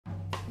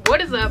What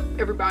is up,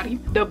 everybody?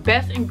 The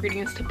best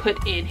ingredients to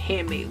put in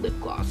handmade lip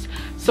gloss.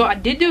 So I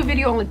did do a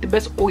video on like the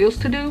best oils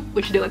to do,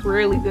 which did like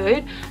really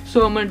good.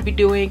 So I'm going to be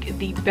doing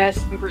the best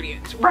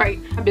ingredients, right?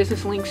 My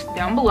business links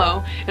down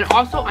below. And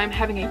also I'm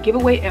having a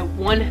giveaway at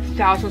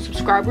 1,000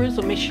 subscribers.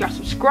 So make sure y'all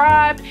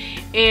subscribe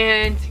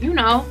and, you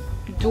know,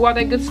 do all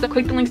that good stuff.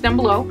 Click the links down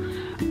below.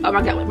 I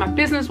got like my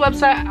business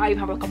website. I even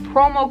have like a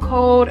promo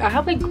code. I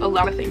have like a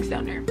lot of things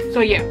down there. So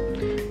yeah,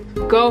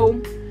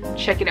 go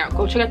check it out.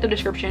 Go check out the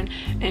description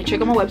and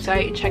check out my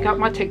website and check out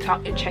my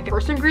TikTok and check it.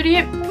 First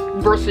ingredient,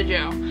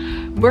 Versagel.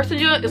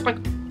 Versagel is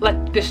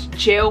like this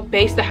gel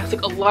base that has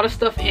like a lot of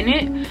stuff in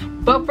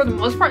it, but for the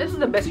most part this is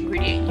the best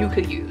ingredient you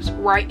could use,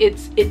 right?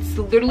 It's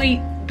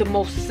literally the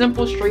most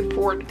simple,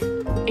 straightforward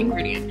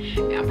ingredient.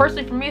 And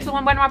personally for me, it's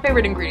one of my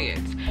favorite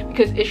ingredients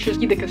because it's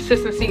just the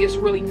consistency is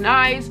really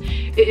nice.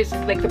 It is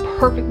like the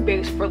perfect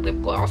base for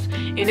lip gloss,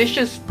 and it's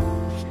just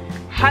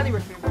highly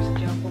recommend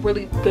Versagel. A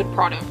really good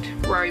product,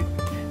 right?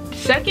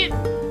 Second,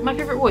 my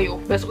favorite oil,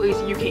 best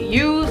oils you can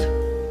use.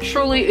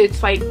 Truly,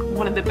 it's like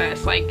one of the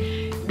best. Like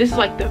this is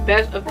like the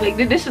best of, like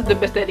this is the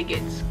best that it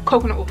gets.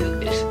 Coconut oil.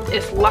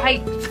 It's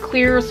light, it's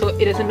clear, so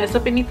it doesn't mess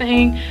up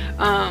anything.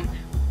 But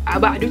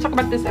I do talk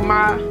about this in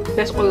my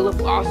best oil lip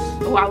gloss.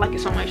 Oh, I like it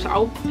so much, so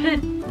I'll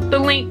put the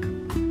link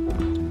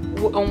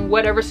on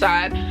whatever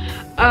side.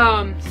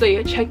 So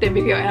yeah, check that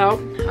video out.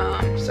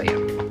 So yeah.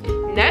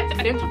 Next,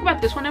 I didn't talk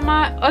about this one in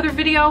my other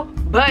video,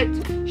 but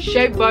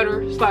shea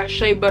butter /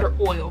 shea butter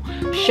oil.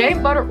 Shea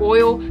butter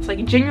oil is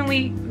like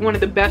genuinely one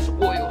of the best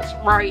oils,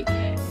 right?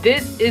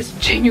 This is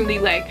genuinely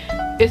like,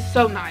 it's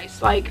so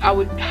nice. Like I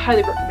would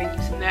highly recommend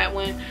using that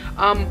one.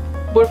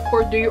 But of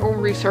course do your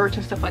own research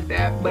and stuff like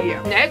that. But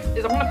yeah, next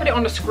is I'm gonna put it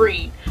on the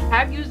screen.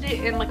 I've used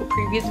it in like a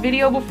previous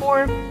video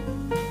before.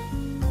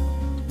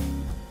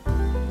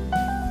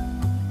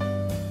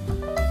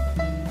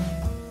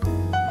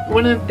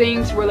 One of the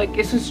things where like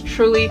this is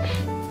truly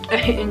a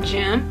hidden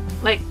gem,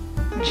 like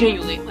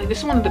genuinely, like this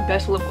is one of the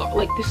best lip gloss.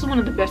 Like this is one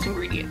of the best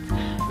ingredients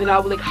that I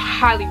would like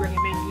highly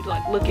recommend you to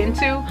like look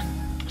into.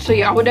 So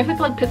yeah, I would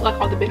definitely like put like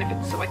all the benefits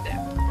and stuff like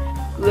that.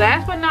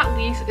 Last but not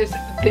least is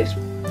this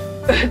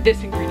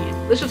this ingredient.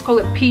 Let's just call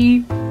it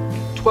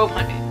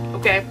P1200.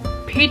 Okay,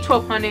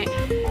 P1200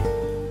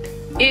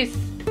 is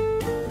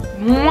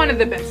one of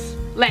the best,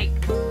 like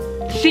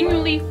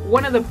genuinely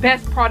one of the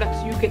best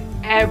products you could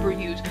ever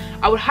use.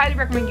 I would highly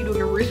recommend you doing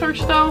your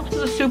research though. This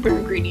is a super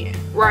ingredient,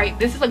 right?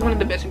 This is like one of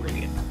the best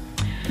ingredients.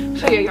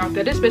 So yeah, y'all,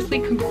 that is basically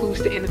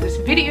concludes the end of this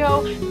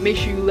video. Make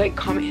sure you like,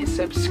 comment, and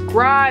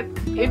subscribe.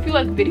 If you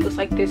like videos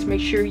like this,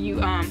 make sure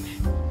you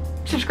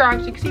subscribe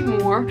so you can see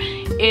more.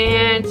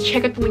 And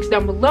check out the links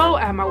down below.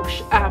 I have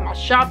my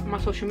shop, my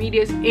social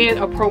medias, and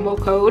a promo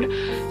code.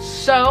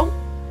 So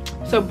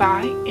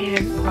bye,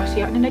 and I'll see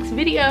you in the next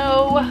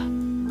video.